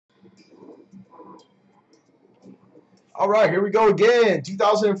All right, here we go again.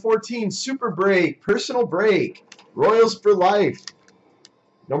 2014 Super Break, Personal Break, Royals for Life.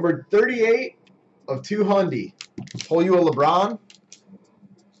 Number 38 of 200. Pull you a LeBron.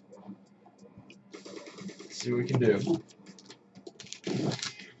 Let's see what we can do.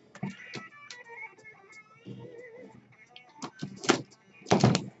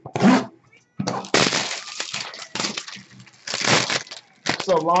 What's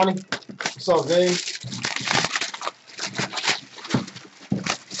up, Lonnie? What's up, Ving?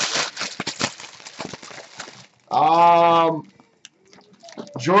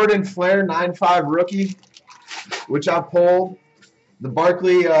 Jordan Flair 9.5 rookie, which I pulled. The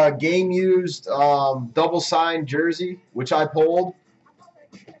Barkley game used double signed jersey, which I pulled.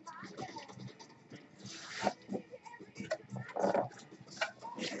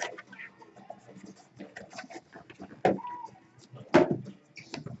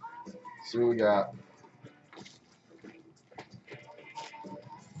 See what we got.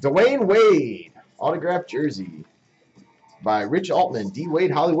 Dwayne Wade, autographed jersey by Rich Altman, D. Wade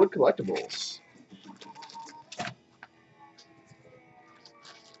Hollywood Collectibles.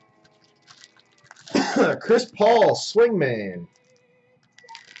 Chris Paul, Swingman.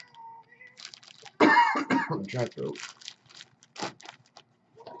 Dry throat.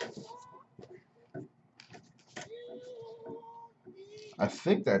 I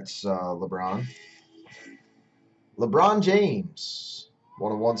think that's LeBron. LeBron James.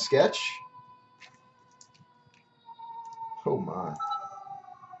 1-on-1 sketch. Oh my.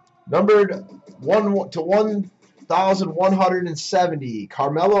 Numbered 1 to 1,170.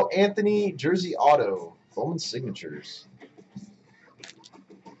 Carmelo Anthony, jersey auto. Bowman signatures.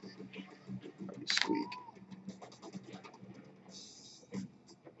 Squeak.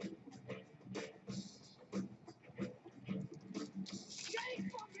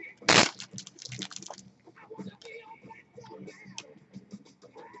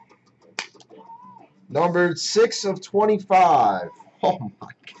 Numbered 6 of 25. Oh my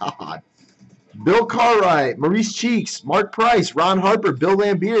God. Bill Cartwright, Maurice Cheeks, Mark Price, Ron Harper, Bill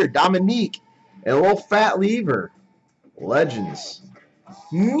Lambier, Dominique, and a little fat lever. Legends.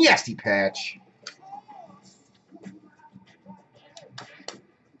 Nasty patch.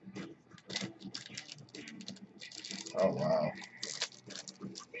 Oh, wow.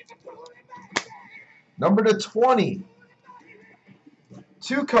 Number to 20.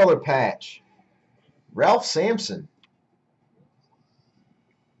 2-color patch. Ralph Sampson.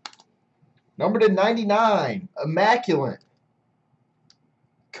 Number to 99. Immaculate.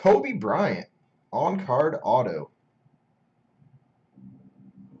 Kobe Bryant. On-card auto.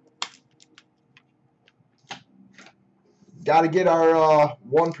 Got to get our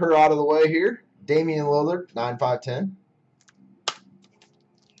one per out of the way here. Damian Lillard, 9.5/10.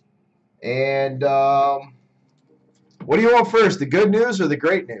 And what do you want first, the good news or the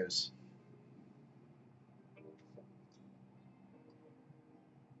great news?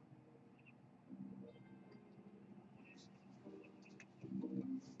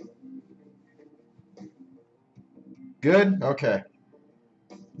 Good? Okay.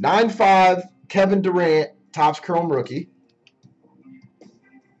 9.5, Kevin Durant, Topps Chrome rookie.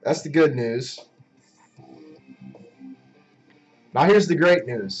 That's the good news. Now here's the great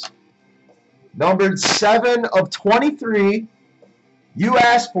news. Numbered 7 of 23. You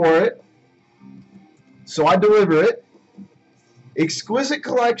asked for it, so I deliver it. Exquisite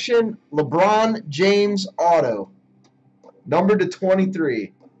Collection, LeBron James auto. Numbered to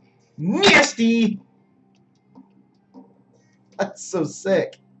 23. Nasty! That's so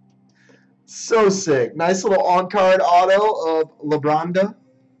sick. So sick. Nice little on-card auto of LeBronda.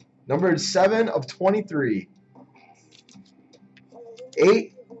 Numbered 7 of 23.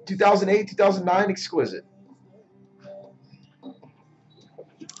 2008, 2009, exquisite.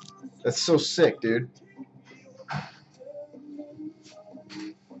 That's so sick, dude.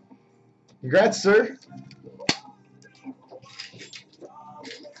 Congrats, sir.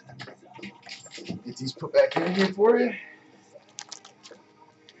 Get these put back in here for you.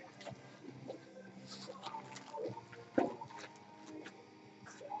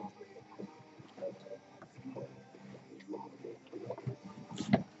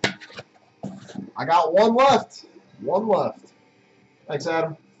 I got one left. One left. Thanks,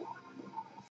 Adam.